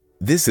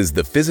This is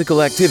the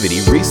Physical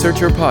Activity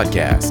Researcher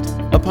Podcast,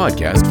 a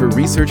podcast for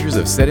researchers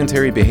of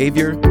sedentary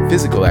behavior,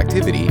 physical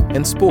activity,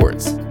 and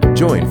sports.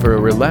 Join for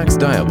a relaxed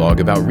dialogue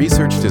about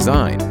research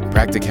design,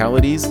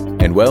 practicalities,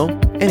 and, well,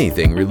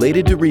 anything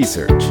related to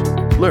research.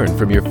 Learn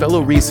from your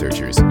fellow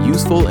researchers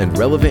useful and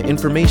relevant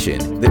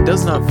information that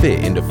does not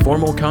fit into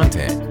formal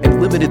content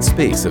and limited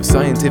space of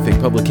scientific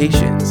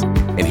publications.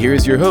 And here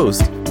is your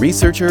host,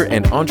 researcher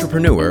and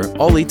entrepreneur,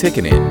 Olli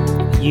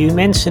Tikkanen. You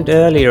mentioned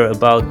earlier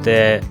about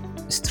the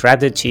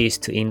strategies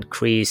to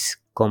increase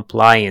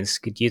compliance.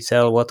 Could you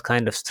tell what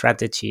kind of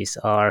strategies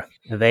are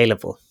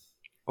available?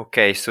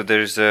 Okay, so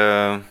there's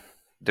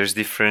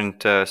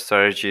different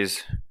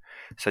strategies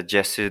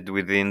suggested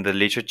within the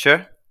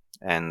literature,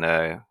 and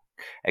a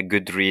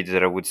good read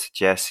that I would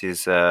suggest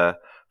is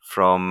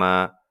from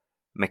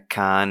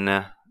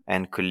McCann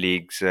and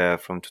colleagues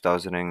from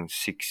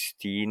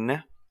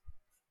 2016,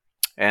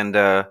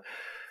 and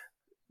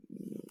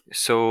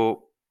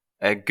so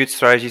good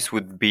strategies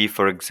would be,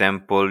 for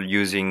example,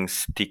 using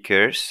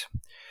stickers,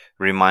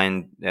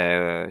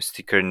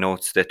 sticker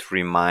notes that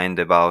remind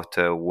about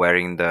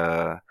wearing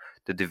the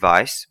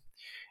device,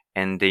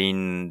 and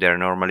then they're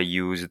normally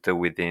used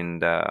within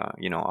the,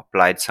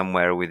 applied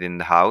somewhere within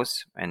the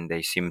house, and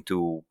they seem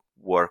to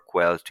work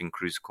well to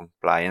increase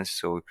compliance.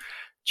 So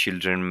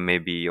children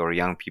maybe or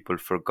young people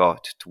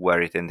forgot to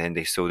wear it, and then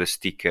they saw the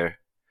sticker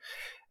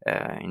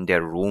in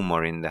their room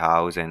or in the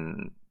house,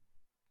 and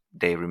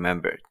they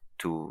remembered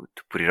to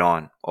put it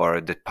on,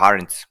 or the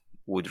parents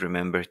would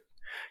remember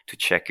to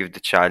check if the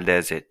child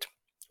has it,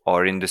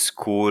 or in the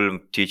school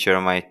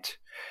teacher might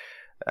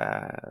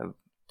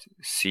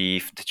see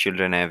if the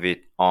children have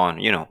it on,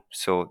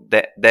 so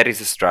that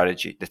is a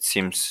strategy that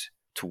seems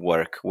to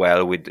work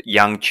well with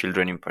young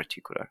children in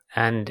particular.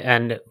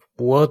 And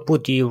what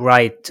would you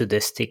write to the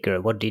sticker?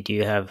 What did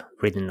you have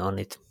written on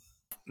it?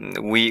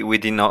 We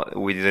did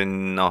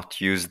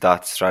not use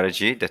that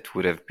strategy. That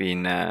would have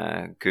been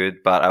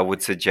good, but I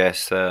would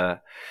suggest I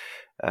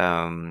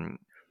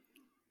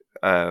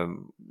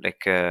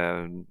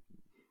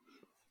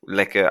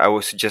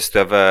would suggest to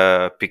have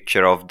a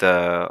picture of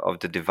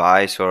the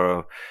device,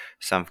 or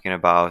something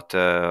about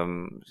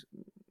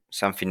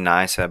something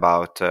nice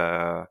about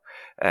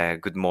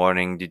good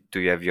morning. Do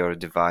you have your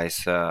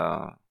device?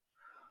 Do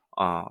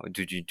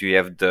you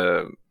have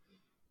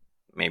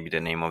maybe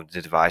the name of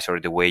the device, or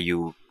the way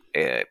you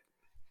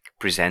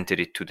presented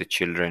it to the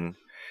children?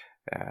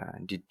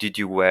 Did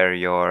you wear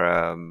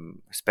your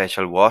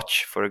special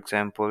watch, for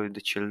example,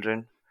 the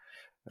children?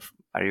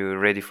 Are you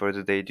ready for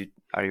the day?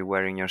 Are you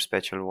wearing your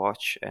special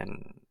watch?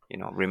 And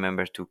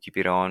remember to keep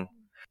it on.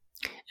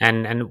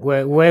 And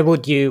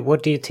what do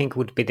you think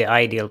would be the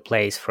ideal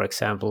place? For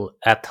example,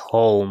 at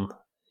home,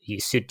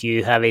 should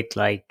you have it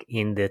like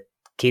in the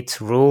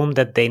kids' room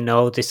that they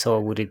notice, or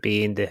would it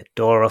be in the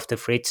door of the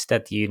fridge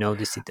that you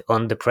notice it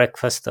on the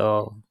breakfast?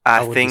 Or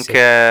I think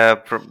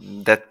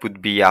that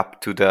would be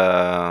up to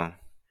the.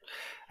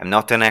 I'm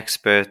not an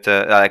expert.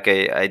 I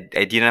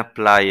didn't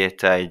apply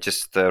it. I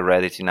just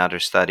read it in other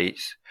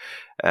studies,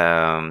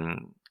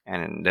 and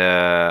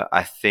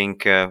I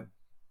think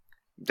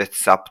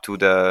that's up to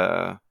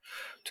the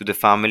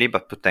family,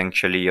 but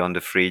potentially on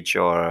the fridge,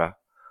 or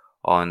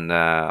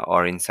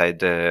or inside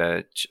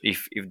the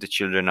if the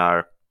children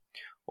are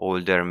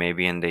older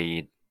maybe, and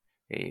they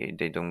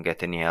don't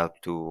get any help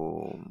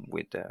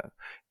with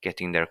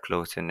getting their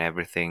clothes and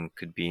everything,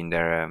 could be in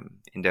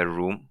their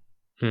room.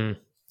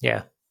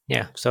 Yeah.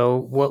 So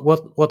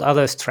what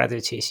other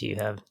strategies you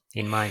have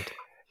in mind?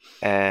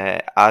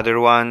 Other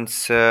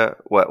ones,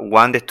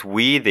 one that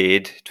we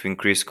did to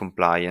increase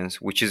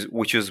compliance, which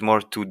was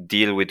more to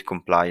deal with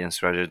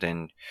compliance rather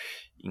than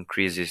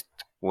increase it,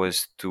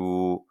 was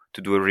to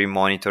do a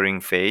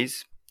remonitoring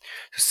phase.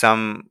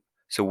 So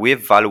we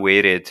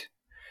evaluated,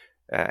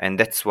 and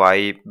that's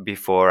why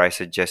before I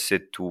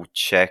suggested to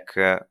check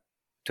to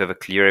have a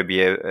clear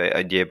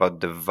idea about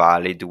the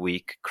valid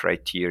week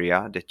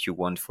criteria that you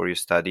want for your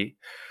study.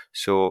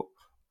 So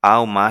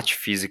how much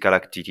physical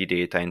activity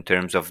data in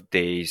terms of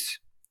days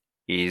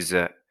is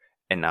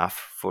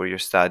enough for your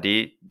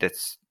study?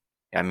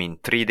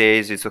 3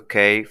 days is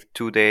okay,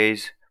 2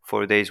 days,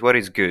 4 days, what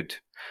is good?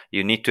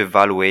 You need to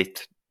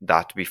evaluate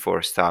that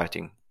before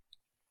starting,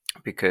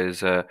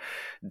 because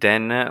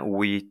then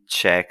we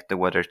checked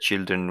whether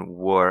children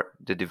wore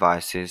the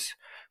devices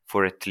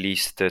for at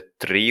least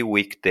 3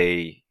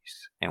 weekdays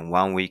and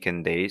 1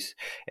 weekend days.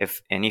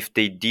 If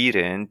they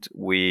didn't,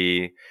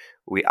 we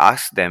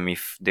asked them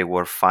if they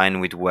were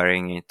fine with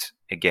wearing it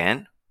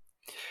again.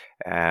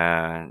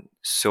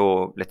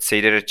 So let's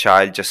say that a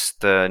child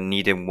just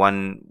needed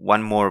one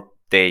more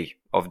day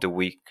of the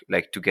week,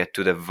 like to get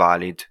to the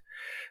valid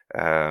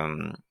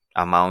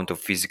amount of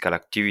physical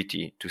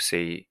activity, to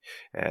say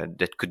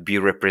that could be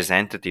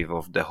representative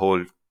of the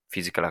whole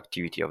physical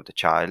activity of the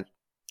child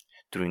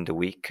during the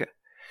week.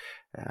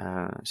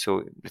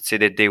 So let's say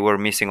that they were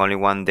missing only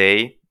 1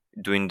 day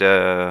during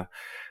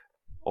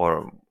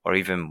or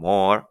even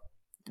more.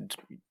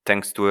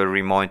 Thanks to a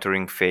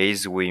remonitoring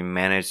phase, we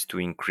managed to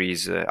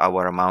increase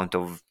our amount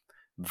of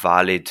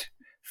valid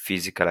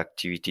physical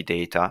activity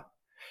data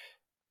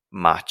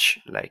much,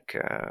 like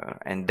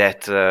and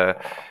that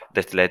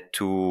led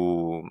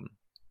to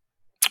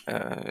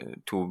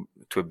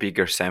a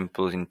bigger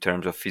sample in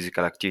terms of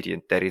physical activity,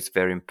 and that is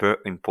very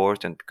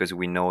important because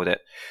we know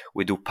that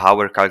we do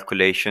power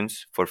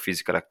calculations for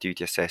physical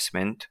activity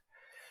assessment,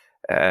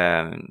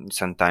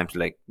 sometimes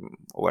like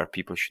where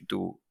people should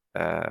do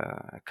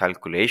a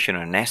calculation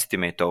or an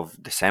estimate of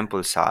the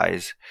sample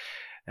size,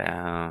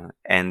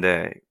 and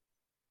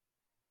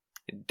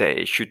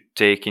they should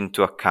take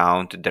into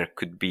account there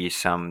could be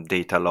some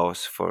data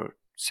loss for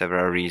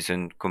several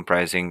reasons,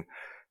 comprising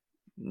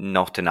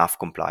not enough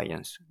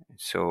compliance.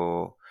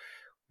 So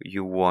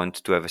you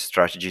want to have a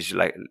strategies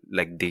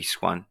like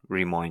this one,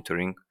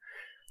 remonitoring,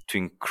 to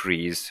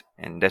increase,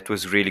 and that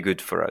was really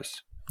good for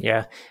us.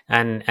 Yeah,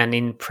 and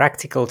in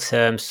practical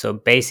terms, so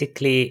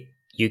basically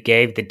you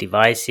gave the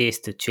devices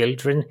to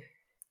children,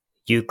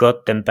 you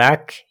got them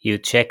back, you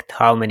checked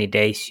how many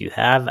days you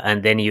have,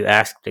 and then you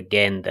asked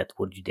again that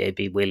would they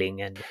be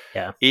willing, and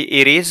yeah.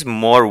 It is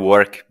more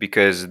work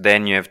because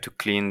then you have to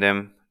clean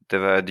them,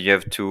 you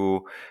have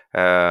to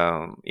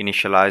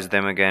initialize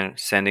them again,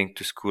 sending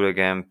to school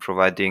again,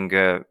 providing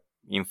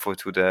info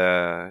to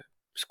the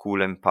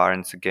school and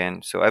parents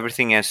again. So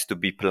everything has to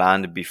be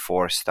planned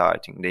before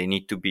starting. They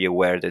need to be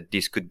aware that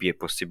this could be a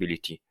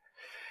possibility.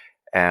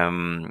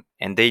 And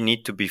they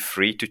need to be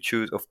free to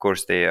choose. Of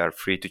course, they are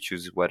free to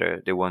choose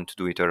whether they want to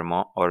do it or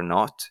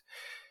not.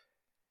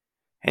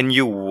 And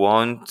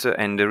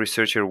and the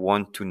researcher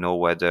want to know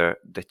whether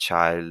the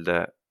child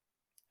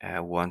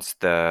wants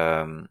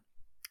to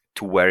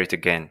wear it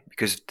again.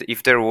 Because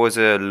if there was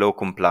a low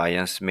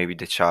compliance, maybe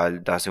the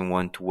child doesn't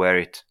want to wear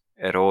it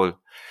at all.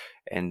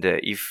 And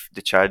if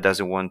the child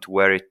doesn't want to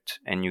wear it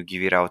and you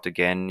give it out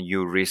again,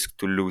 you risk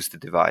to lose the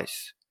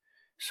device.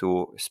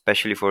 So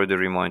especially for the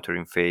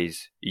remonitoring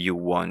phase, you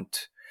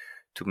want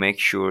to make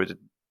sure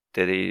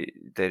that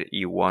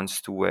he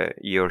wants to wear,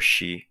 he or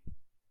she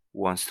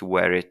wants to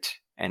wear it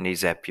and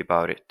is happy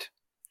about it.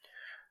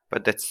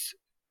 But that's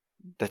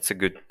a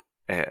good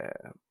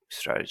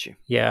strategy.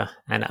 Yeah,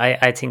 and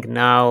I think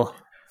now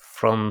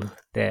from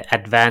the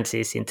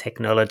advances in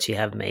technology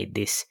have made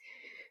this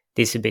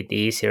a bit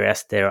easier,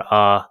 as there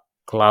are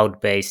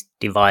cloud-based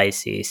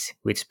devices,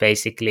 which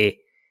basically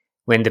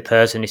when the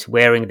person is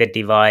wearing the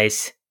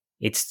device,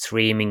 it's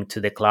streaming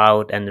to the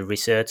cloud and the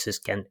researchers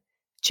can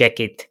check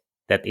it,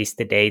 that is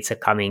the data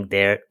coming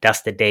there,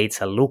 does the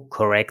data look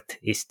correct,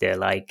 is there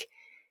like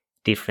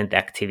different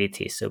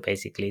activities, so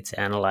basically it's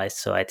analyzed.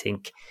 So I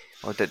think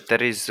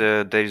that is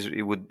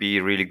it would be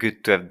really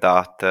good to have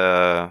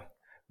that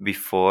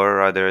before,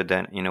 rather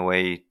than in a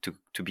way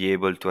to be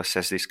able to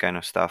assess this kind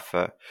of stuff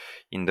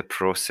in the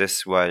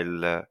process,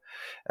 while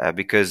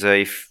because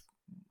if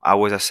I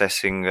was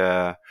assessing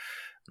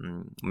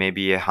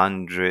maybe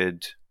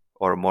 100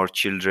 or more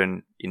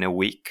children in a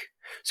week,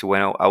 so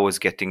when I was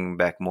getting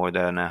back more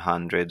than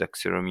 100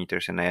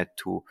 accelerometers, and I had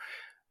to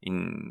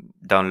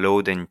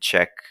download and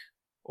check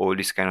all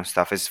this kind of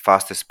stuff as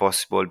fast as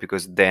possible,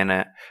 because then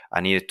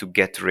I needed to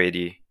get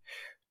ready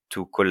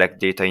to collect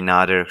data in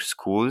other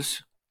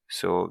schools.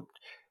 So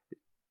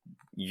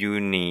you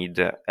need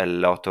a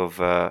lot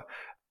of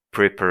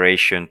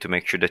preparation to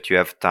make sure that you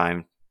have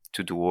time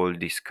to do all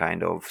these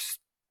kind of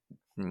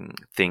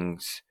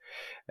things,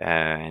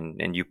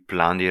 and you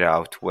planned it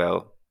out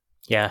well.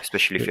 Yeah,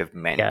 especially if you have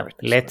many. Yeah,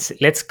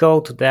 let's go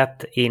to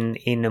that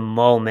in a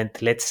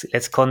moment.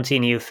 Let's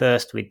continue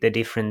first with the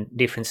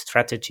different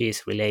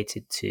strategies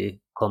related to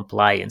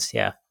compliance.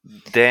 Yeah.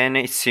 Then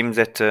it seems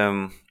that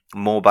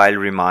mobile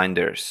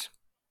reminders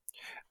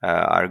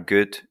are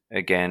good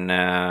again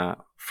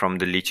from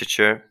the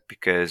literature,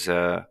 because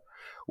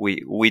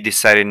we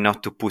decided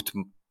not to put,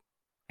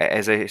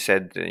 as I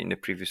said in the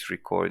previous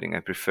recording,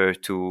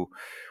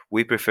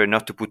 we prefer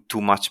not to put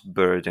too much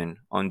burden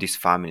on these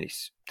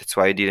families. That's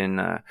why I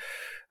didn't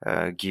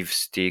give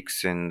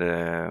sticks and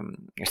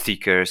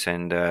stickers,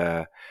 and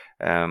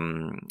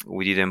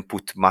we didn't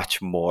put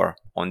much more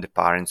on the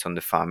parents, on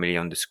the family,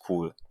 on the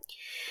school.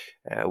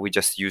 We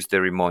just used the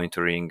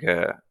remonitoring,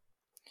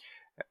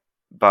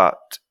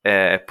 but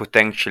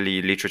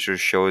potentially literature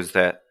shows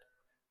that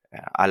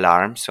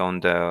alarms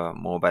on the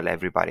mobile,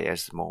 everybody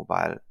has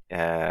mobile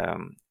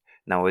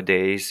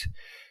nowadays,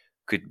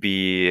 could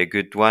be a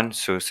good one.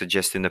 So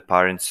suggesting the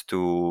parents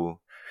to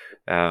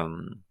have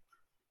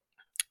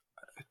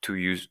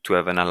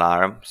an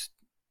alarm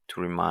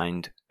to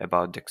remind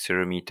about the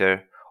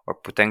accelerometer, or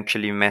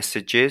potentially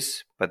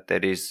messages, but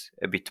that is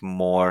a bit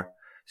more,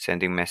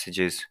 sending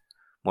messages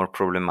more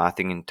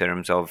problematic in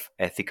terms of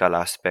ethical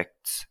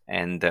aspects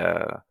and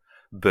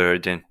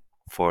burden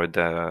for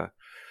the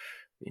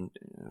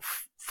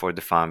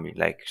family,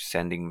 like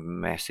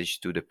sending message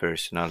to the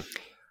personal.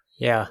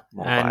 Yeah,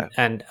 mobile.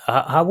 And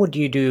how would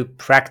you do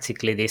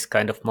practically this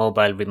kind of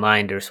mobile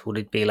reminders? Would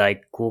it be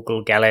like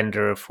Google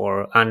Calendar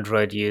for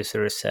Android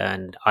users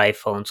and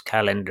iPhone's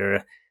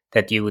calendar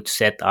that you would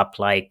set up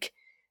like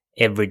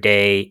every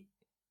day,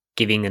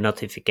 giving a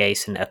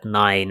notification at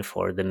 9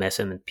 for the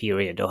measurement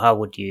period, or how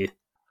would you?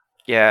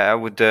 Yeah, I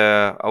would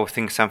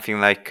think something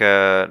like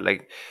that.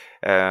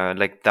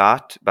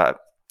 But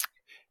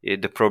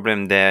the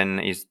problem then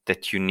is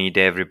that you need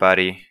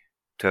everybody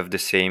to have the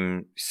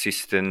same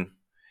system.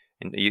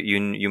 And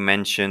you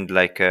mentioned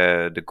like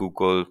the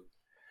Google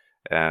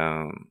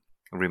um,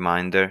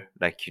 reminder.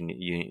 Like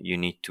you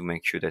need to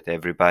make sure that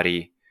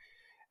everybody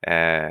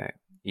uh,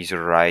 is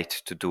right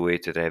to do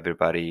it. That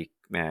everybody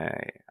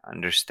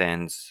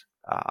understands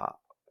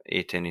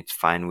it and it's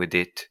fine with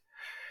it.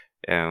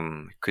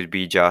 It could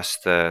be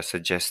just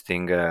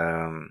suggesting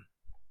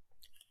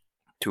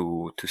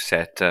to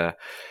set an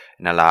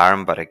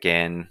alarm, but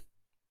again,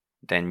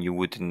 then you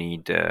would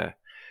need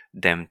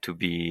them to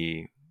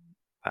be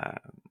uh,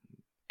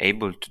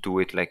 able to do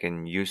it, like,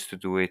 and used to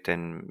do it,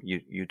 and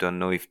you don't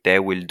know if they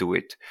will do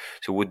it.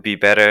 So it would be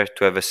better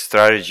to have a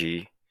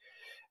strategy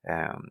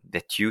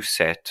that you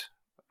set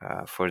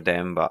for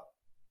them, but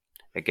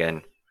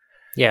again,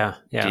 Yeah,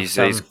 yeah. this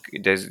is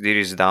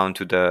down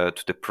to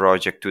the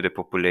project, to the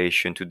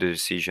population, to the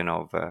decision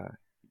of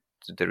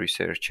the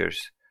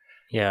researchers.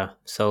 Yeah,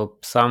 so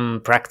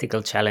some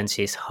practical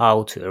challenges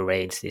how to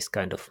arrange this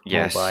kind of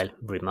Yes, mobile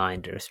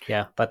reminders.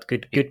 Yeah, but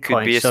good it could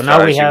point. be a So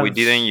now we strategy. We have,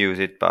 didn't use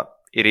it, but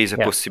it is a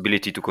yeah,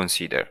 possibility to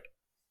consider.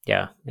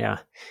 yeah, yeah.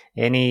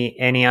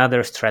 Any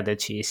other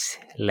strategies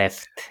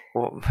left?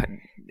 Well,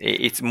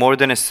 it's more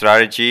than a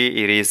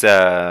strategy. It is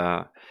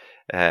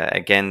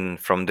again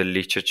from the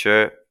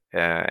literature,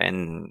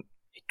 and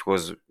it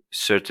was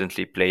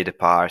certainly played a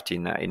part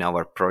in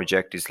our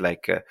project. It's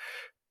like a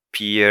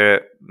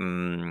peer.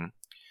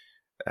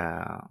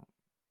 Uh,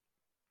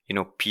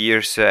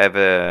 peers have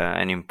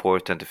an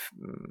important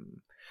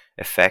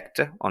effect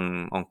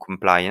on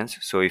compliance.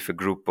 So if a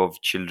group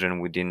of children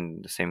within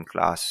the same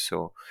class,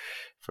 so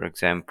for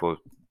example,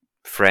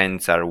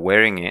 friends are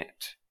wearing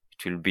it,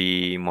 it will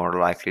be more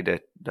likely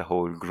that the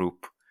whole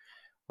group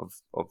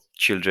of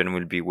children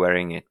will be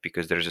wearing it,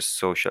 because there's a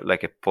social,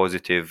 like a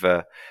positive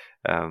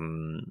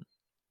um,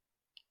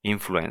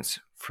 influence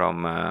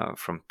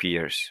from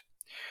peers.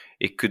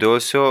 It could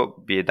also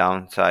be a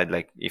downside,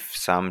 like if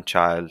some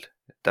child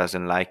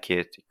doesn't like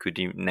it, it could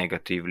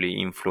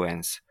negatively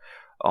influence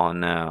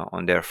on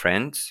their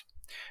friends.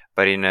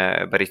 But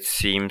it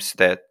seems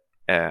that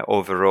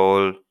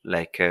overall,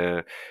 like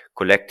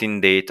collecting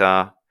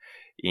data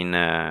in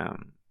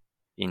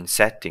in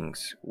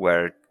settings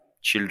where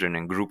children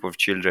and group of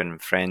children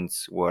and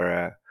friends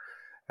were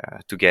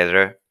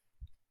together,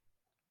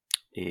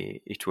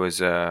 it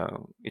was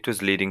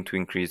leading to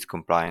increased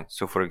compliance.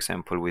 So, for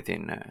example,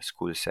 within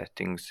school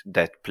settings,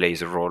 that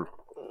plays a role.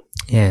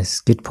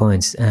 Yes, good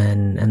points.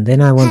 And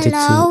then I wanted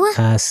Hello?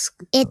 to ask.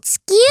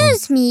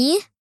 Excuse me.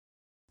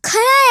 Could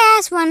I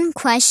ask one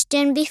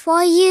question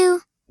before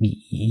you?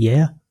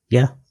 Yeah,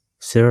 yeah,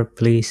 sir.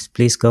 Please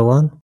go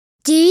on.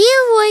 Do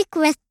you work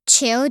with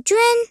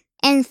children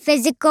and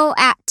physical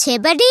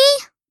activity?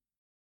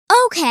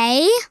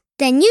 Okay,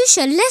 then you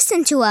should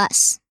listen to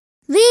us.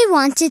 We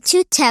wanted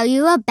to tell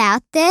you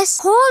about this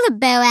polar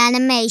bear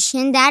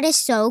animation that is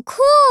so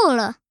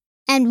cool.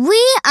 And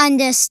we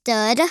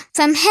understood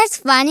from his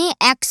funny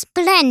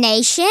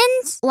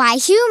explanations why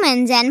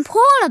humans and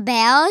polar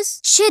bears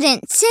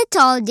shouldn't sit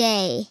all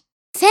day.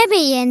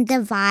 Fabian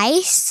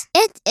device,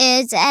 it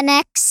is an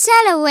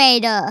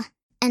accelerator,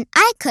 and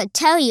I could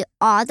tell you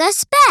all the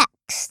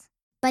specs.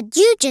 But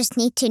you just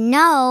need to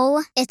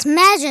know it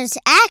measures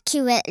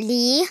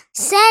accurately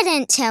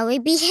sedentary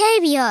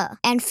behavior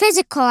and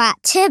physical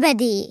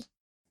activity,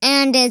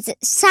 and is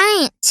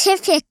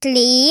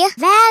scientifically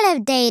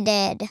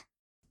validated.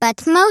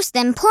 But most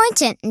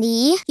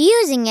importantly,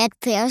 using it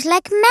feels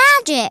like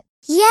magic.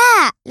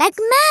 Yeah, like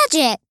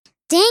magic.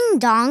 Ding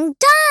dong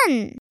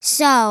done.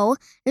 So,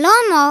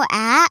 learn more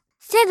at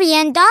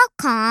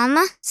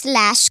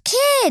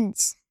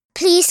Fabian.com/kids.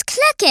 Please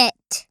click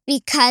it,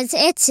 because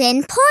it's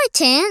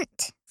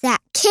important that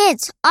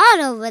kids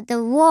all over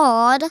the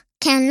world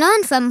can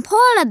learn from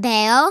polar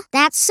bear.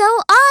 That's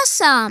so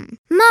awesome.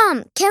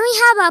 Mom, can we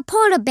have a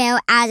polar bear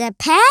as a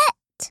pet?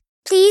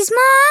 Please,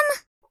 Mom?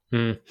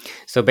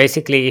 So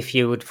basically, if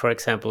you would, for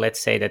example, let's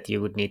say that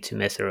you would need to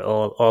measure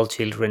all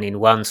children in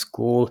one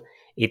school,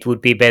 it would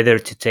be better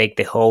to take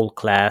the whole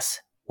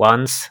class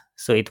once,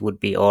 so it would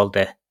be all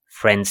the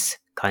friends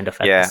kind of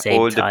at the same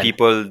all time. the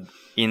people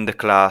in the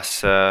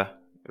class,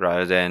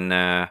 rather than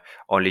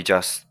only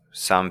just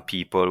some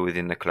people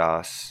within the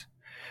class,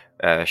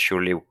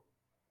 surely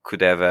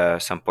could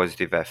have some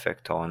positive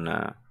effect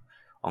on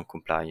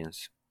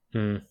compliance.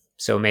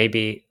 So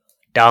maybe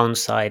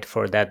downside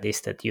for that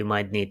is that you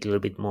might need a little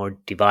bit more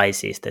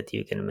devices that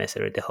you can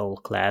measure the whole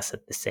class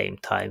at the same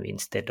time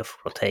instead of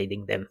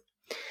rotating them.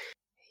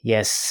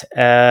 Yes.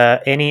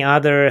 Any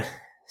other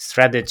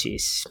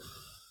strategies?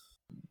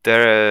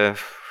 There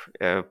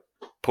are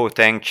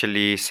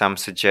potentially some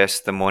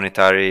suggest the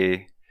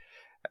monetary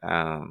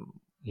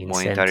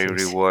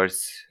Incentives.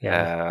 rewards,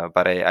 Yeah.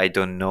 but I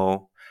don't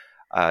know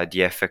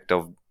the effect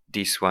of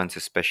these ones,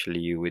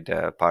 especially with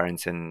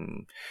parents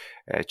and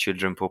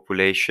children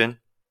population.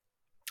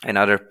 And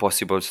other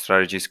possible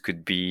strategies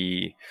could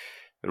be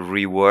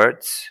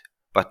rewards,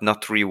 but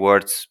not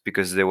rewards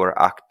because they were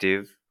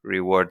active,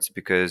 rewards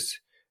because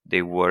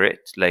they were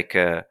it. Like,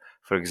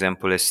 for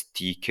example, a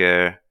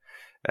sticker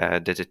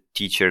that a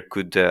teacher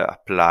could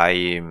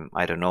apply,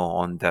 I don't know,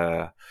 on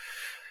the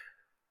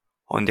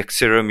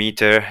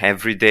accelerometer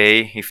every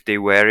day if they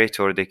wear it,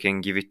 or they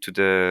can give it to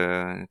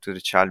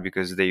the child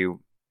because they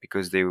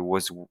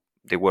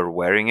were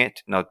wearing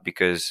it, not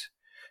because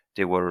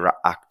they were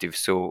active.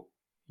 So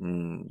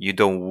you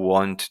don't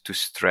want to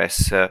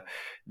stress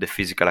the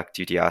physical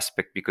activity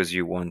aspect because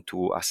you want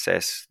to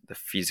assess the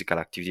physical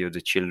activity of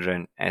the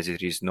children as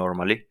it is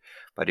normally,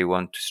 but you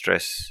want to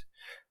stress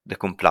the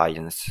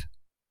compliance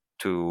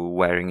to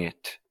wearing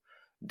it.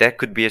 That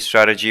could be a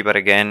strategy, but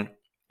again,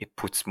 it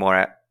puts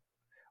more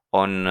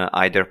on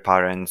either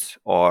parents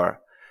or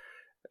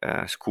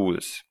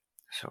schools.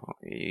 So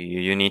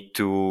you need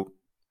to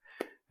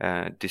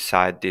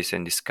decide this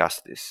and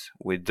discuss this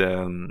with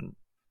the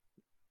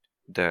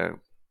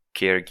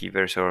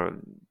caregivers or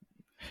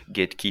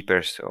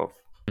gatekeepers of.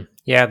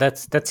 Yeah,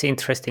 that's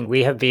interesting.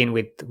 We have been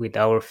with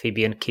our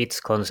Fibion Kids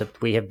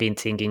concept. We have been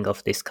thinking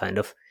of this kind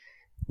of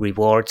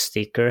reward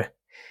sticker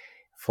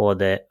for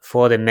the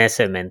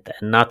measurement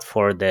and not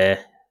for the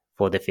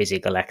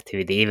physical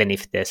activity, even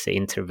if there's an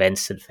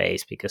intervention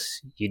phase,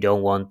 because you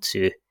don't want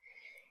to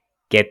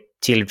get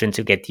children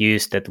to get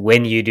used that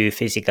when you do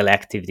physical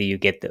activity you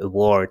get the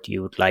award.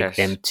 You would like Yes,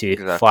 them to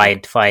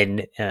exactly.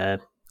 find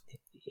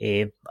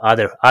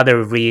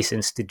other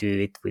reasons to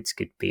do it, which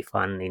could be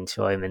fun,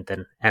 enjoyment,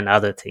 and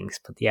other things.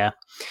 But yeah,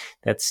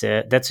 that's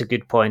a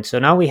good point. So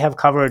now we have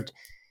covered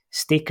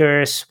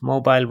stickers,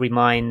 mobile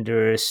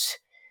reminders,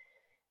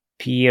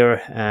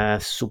 peer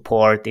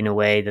support in a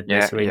way that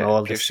measuring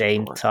all the Peer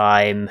same support.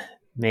 time,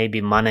 maybe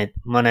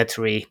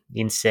monetary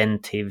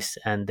incentives,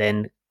 and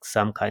then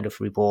some kind of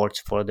rewards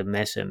for the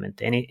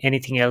measurement.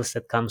 Anything else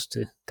that comes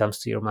to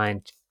your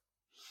mind?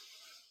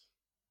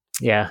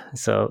 Yeah,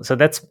 so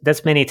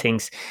that's many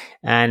things.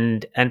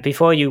 And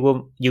before you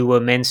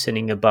were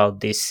mentioning about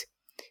this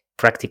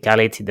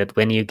practicality that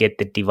when you get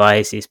the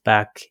devices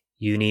back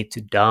you need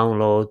to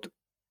download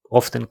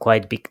often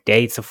quite big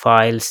data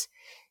files.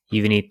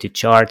 You need to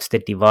charge the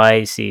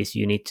devices,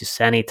 you need to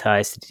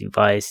sanitize the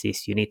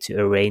devices, you need to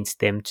arrange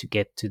them to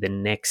get to the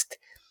next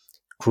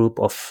group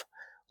of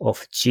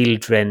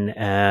children.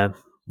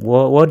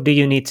 What do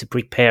you need to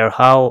prepare?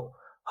 How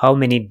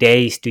many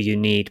days do you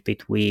need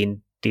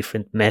between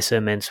different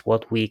measurements?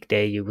 What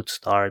weekday you would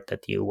start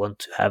that you want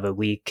to have a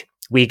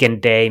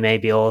weekend day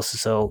maybe also?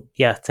 So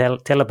yeah,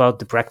 tell about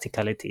the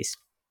practicalities.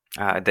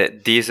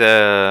 These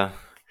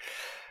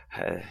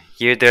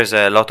here there's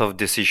a lot of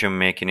decision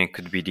making. It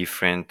could be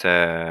different,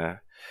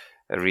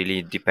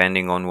 really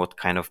depending on what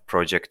kind of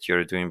project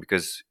you're doing.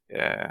 Because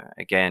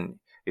again,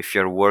 if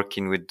you're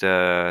working with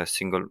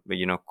single,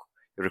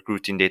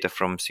 recruiting data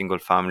from single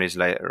families,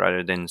 like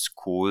rather than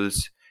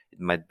schools, it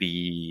might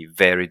be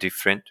very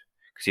different.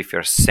 Because if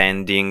you're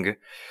sending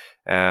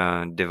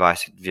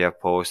devices via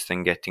post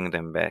and getting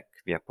them back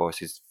via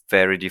post, it's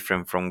very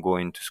different from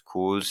going to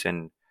schools.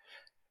 And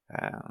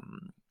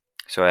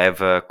so I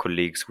have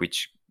colleagues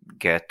which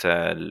get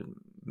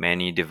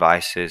many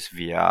devices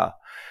via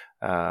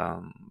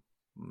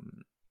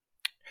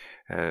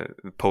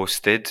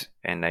posted,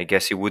 and I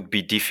guess it would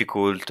be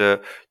difficult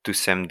to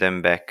send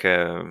them back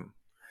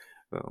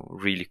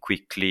really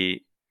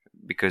quickly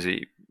because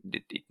it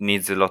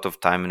needs a lot of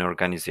time and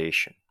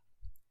organization.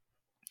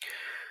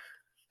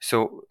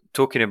 So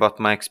talking about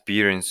my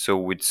experience, so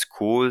with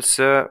schools,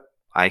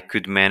 I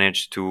could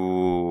manage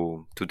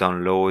to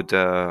download,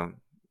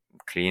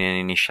 clean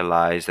and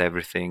initialize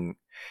everything,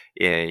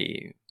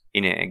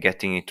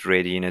 getting it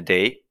ready in a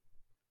day,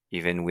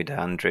 even with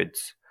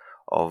hundreds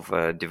of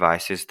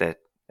devices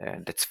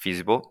that's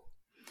feasible.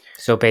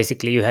 So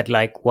basically you had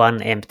like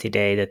one empty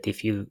day that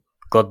if you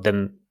got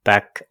them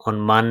back on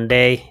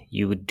Monday,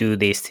 you would do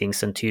these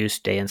things on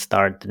Tuesday and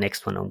start the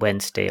next one on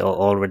Wednesday, or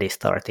already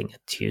starting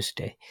at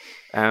Tuesday.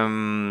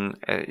 I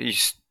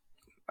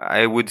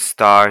would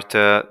start,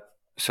 so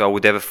I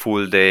would have a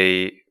full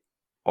day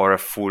or a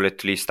full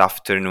at least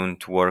afternoon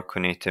to work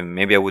on it, and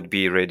maybe I would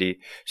be ready.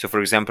 So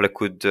for example, I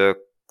could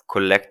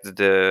collect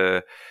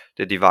the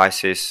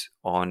devices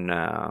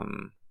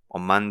on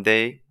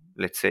Monday,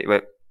 let's say,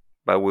 but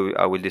I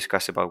will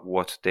discuss about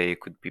what day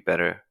could be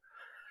better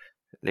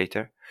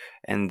later.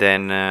 And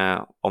then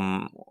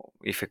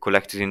if I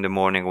collect it in the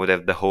morning, I would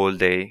have the whole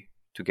day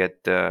to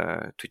get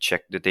to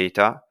check the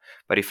data.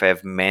 But if I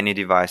have many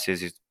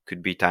devices, it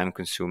could be time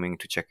consuming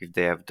to check if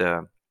they have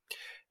the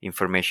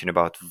information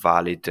about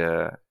valid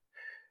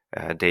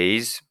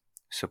days.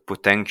 So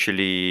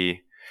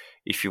potentially,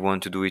 if you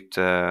want to do it,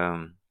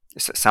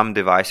 some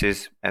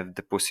devices have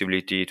the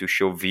possibility to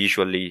show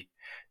visually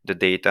the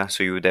data,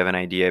 so you would have an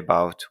idea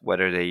about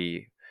whether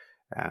they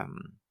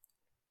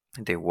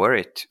were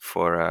it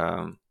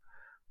for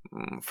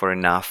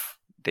enough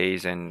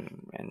days,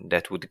 and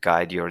that would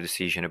guide your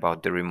decision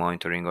about the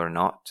remonitoring or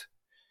not.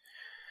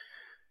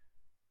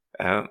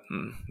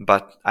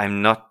 But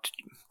I'm not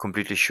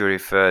completely sure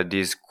if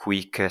these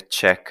quick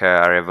check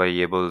are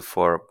available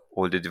for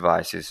all the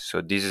devices.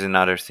 So this is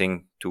another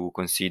thing to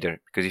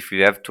consider, because if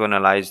you have to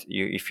analyze,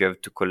 if you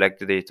have to collect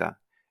the data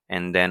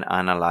and then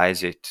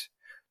analyze it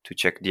to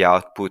check the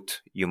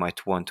output, you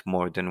might want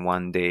more than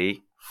one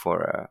day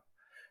for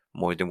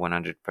more than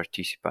 100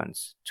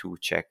 participants to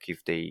check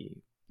if they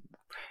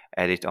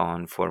add it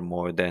on for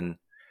more than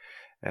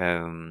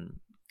 4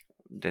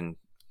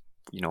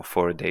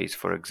 days,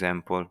 for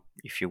example,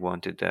 if you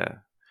wanted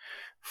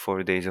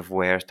 4 days of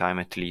wear time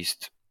at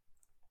least.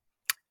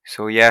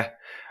 So yeah,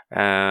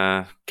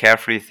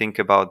 carefully think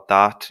about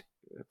that.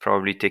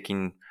 Probably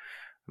taking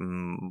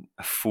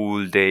a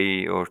full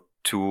day or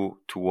two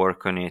to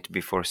work on it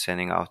before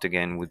sending out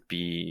again would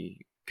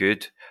be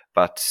good.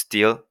 But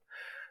still,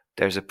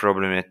 there's a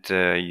problem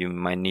that you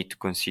might need to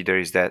consider,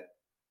 is that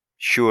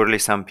surely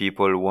some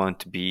people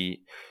won't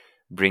be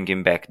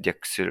bringing back the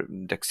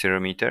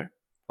accelerometer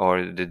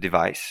or the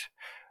device,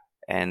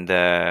 and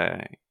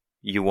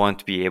you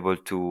won't be able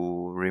to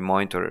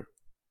remonitor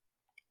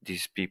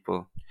these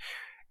people.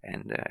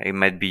 And it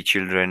might be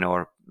children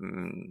or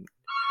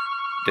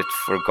that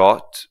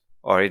forgot,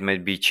 or it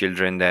might be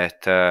children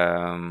that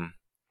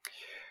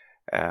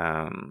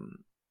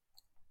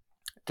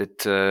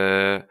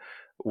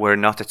were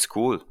not at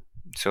school,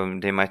 so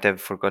they might have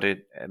forgot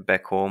it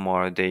back home,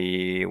 or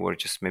they were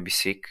just maybe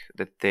sick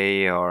that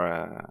day,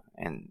 or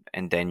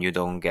and then you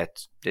don't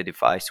get the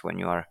device when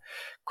you are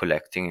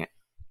collecting it.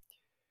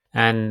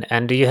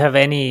 And do you have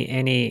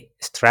any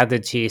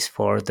strategies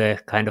for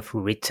the kind of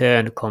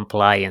return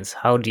compliance?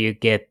 How do you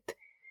get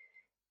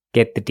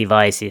the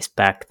devices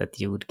back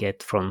that you would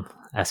get from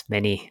as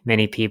many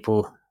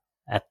people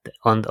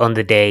on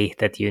the day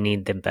that you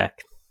need them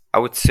back? I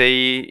would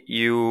say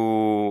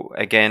you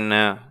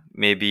again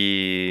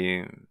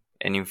maybe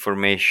an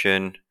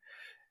information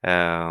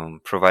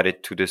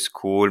provided to the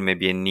school,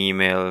 maybe an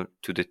email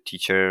to the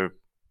teacher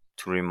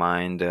to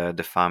remind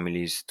the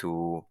families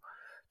to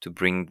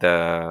bring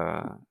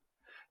the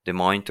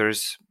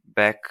monitors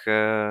back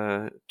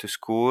to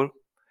school,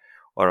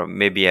 or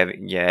maybe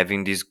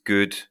having this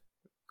good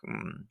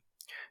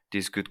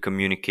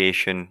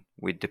communication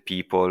with the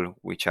people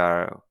which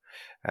are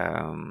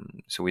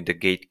so with the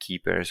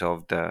gatekeepers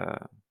of the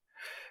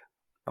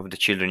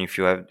children. If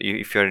you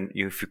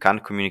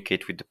can't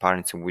communicate with the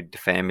parents and with the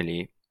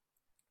family,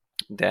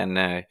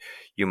 then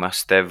you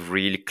must have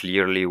really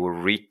clearly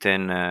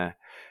written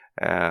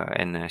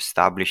and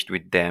established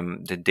with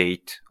them the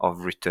date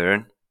of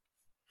return.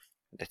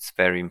 That's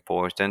very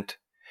important.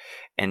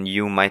 And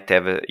you might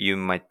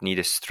need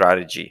a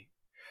strategy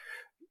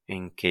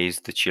in case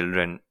the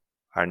children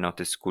are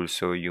not at school.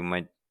 So you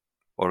might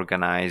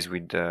organize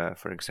with,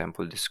 for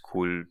example, the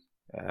school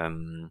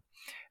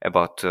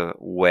about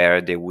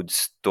where they would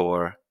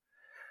store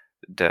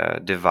the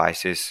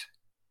devices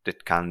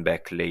that come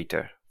back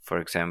later. For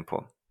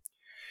example,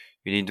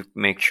 you need to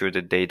make sure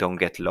that they don't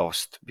get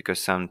lost, because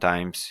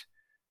sometimes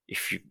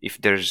if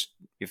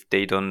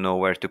they don't know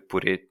where to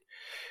put it,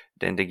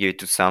 then they give it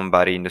to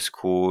somebody in the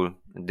school.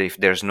 If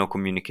there's no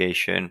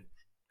communication,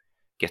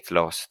 get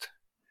lost.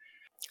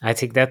 I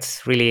think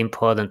that's really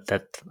important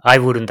that I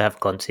wouldn't have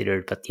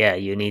considered, but yeah,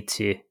 you need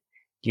to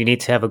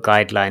have a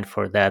guideline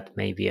for that,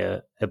 maybe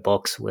a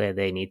box where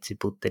they need to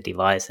put the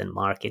device and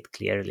mark it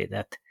clearly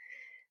that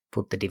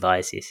put the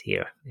devices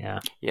here. Yeah.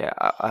 Yeah.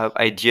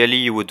 Ideally,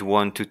 you would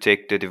want to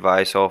take the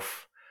device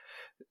off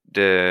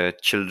the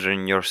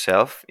children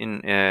yourself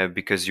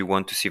because you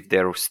want to see if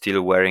they're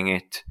still wearing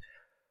it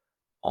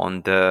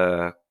on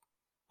the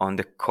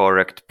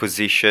correct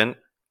position.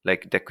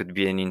 Like, that could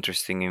be an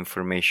interesting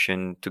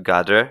information to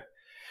gather,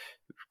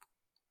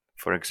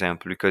 for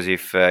example, because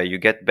if you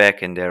get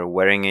back and they're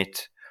wearing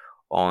it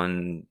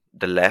on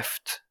the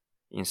left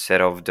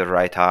instead of the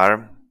right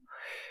arm,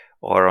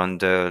 or on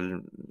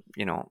the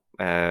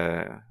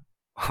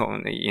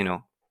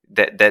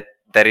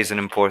that is an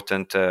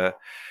important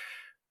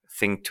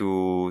thing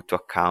to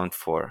account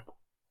for.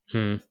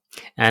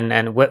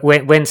 And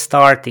when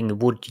starting,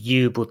 would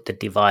you put the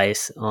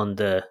device on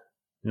the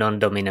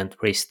non-dominant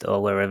wrist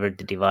or wherever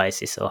the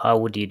device is, or how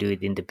would you do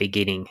it in the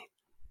beginning?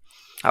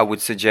 I would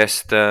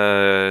suggest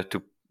the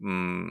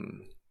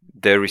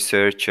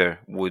researcher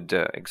would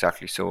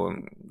exactly. So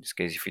in this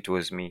case, if it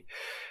was me,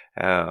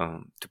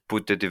 to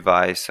put the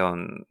device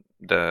on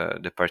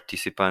the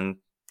participant,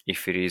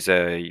 if it is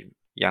a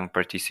young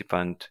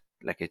participant,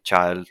 like a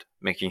child,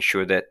 making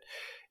sure that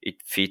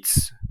it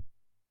fits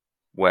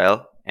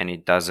well and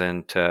it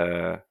doesn't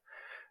hurt,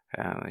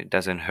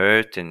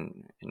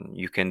 and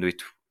you can do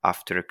it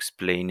after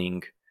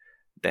explaining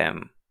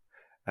them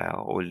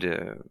all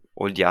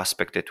the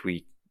aspect that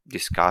we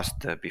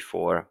discussed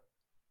before.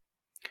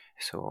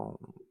 So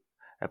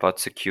about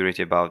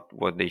security, about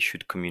what they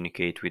should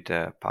communicate with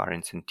the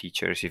parents and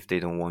teachers if they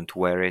don't want to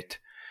wear it.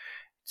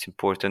 It's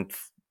important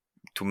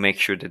to make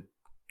sure that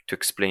to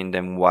explain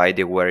them why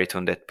they wear it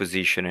on that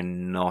position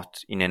and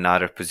not in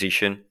another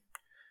position.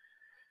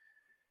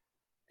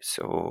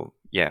 So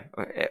yeah,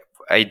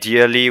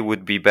 ideally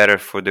would be better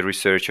for the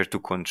researcher to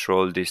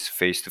control this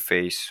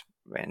face-to-face,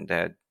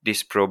 and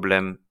this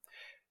problem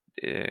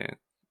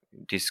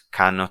this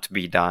cannot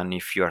be done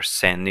if you are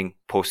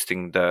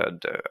posting the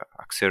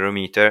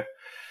accelerometer.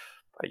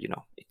 But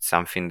it's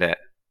something that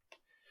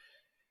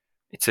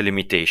it's a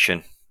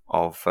limitation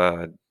of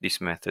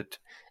this method.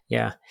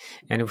 Yeah,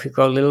 and if we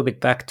go a little bit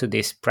back to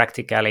this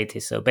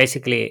practicality, so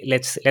basically,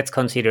 let's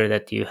consider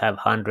that you have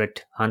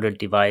 100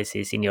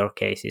 devices. In your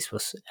case, this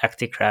was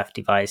Actigraph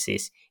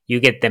devices. You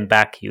get them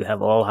back. You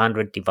have all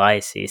 100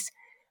 devices.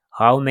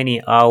 How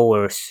many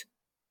hours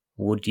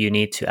would you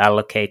need to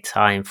allocate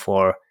time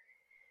for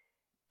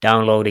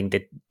downloading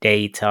the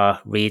data,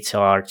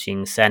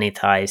 recharging,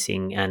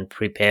 sanitizing, and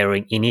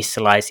preparing,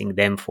 initializing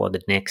them for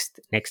the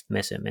next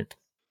measurement?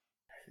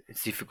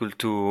 It's difficult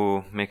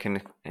to make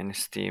an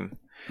estimate,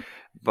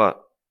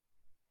 but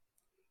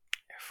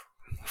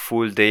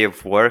full day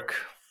of work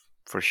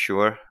for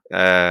sure.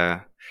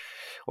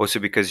 Also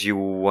because you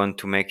want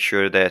to make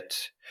sure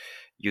that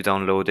you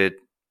downloaded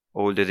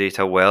all the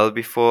data well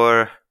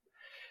before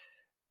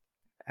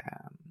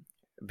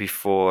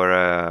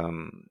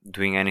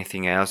doing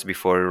anything else,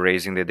 before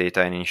erasing the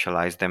data and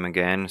initialize them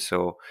again.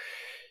 So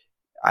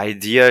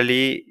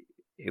ideally,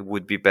 it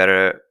would be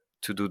better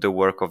to do the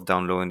work of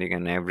downloading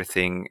and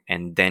everything,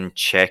 and then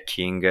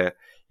checking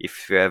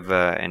if you have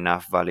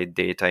enough valid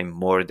data in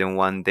more than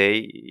one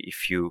day,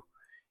 if you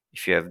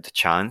have the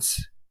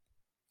chance.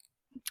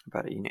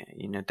 But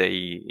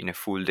in a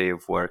full day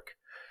of work,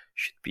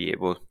 should be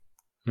able.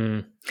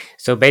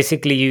 So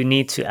basically, you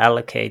need to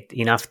allocate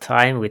enough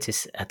time, which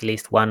is at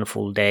least one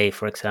full day,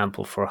 for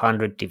example, for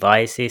 100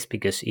 devices,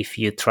 because if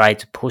you try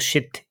to push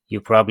it, you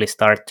probably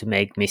start to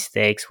make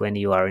mistakes when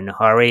you are in a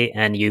hurry,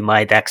 and you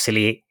might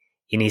actually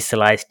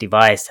initialize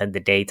device and the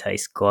data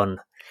is gone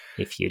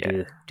if you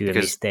do a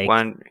mistake.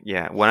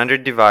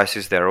 100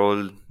 devices, they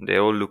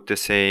all look the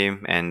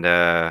same, and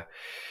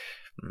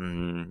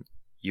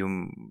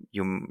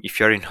if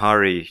you're in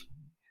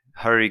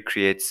hurry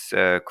creates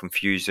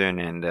confusion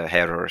and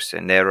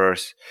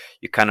errors,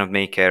 you cannot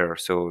make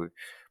errors. So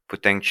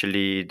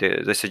potentially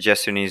the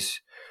suggestion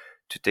is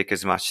to take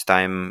as much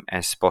time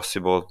as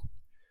possible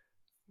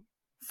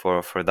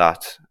for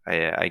that.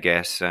 I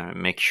guess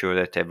make sure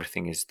that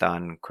everything is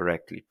done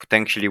correctly.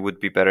 Potentially would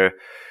be better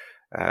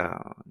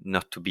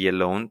not to be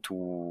alone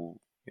to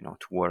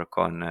work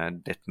on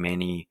that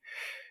many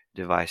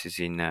devices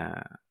in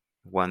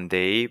one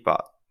day,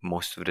 but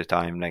most of the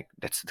time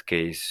that's the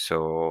case.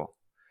 So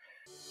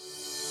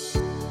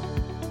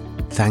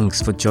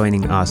thanks for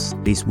joining us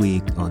this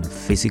week on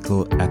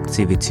Physical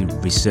Activity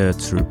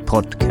Researcher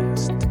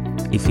Podcast.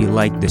 If you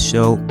like the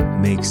show,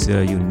 make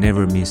sure you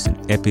never miss an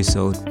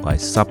episode by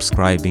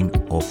subscribing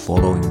or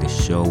following the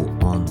show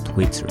on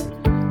Twitter.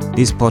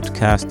 This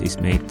podcast is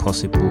made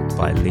possible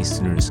by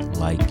listeners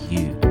like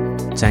you.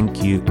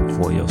 Thank you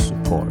for your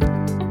support.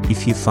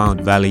 If you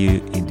found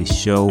value in the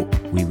show,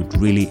 we would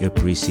really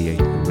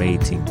appreciate a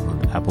rating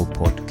on Apple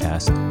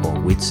Podcast or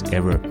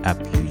whichever app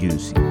you're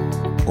using.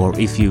 Or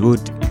if you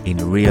would, in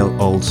a real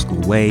old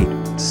school way,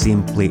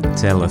 simply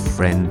tell a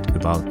friend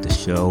about the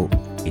show.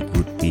 It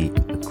would be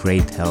a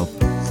great help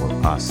for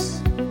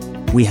us.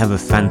 We have a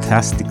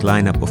fantastic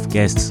lineup of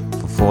guests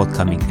for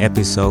forthcoming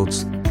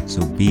episodes,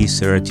 so be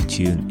sure to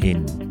tune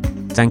in.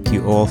 Thank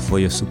you all for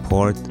your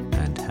support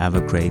and have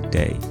a great day.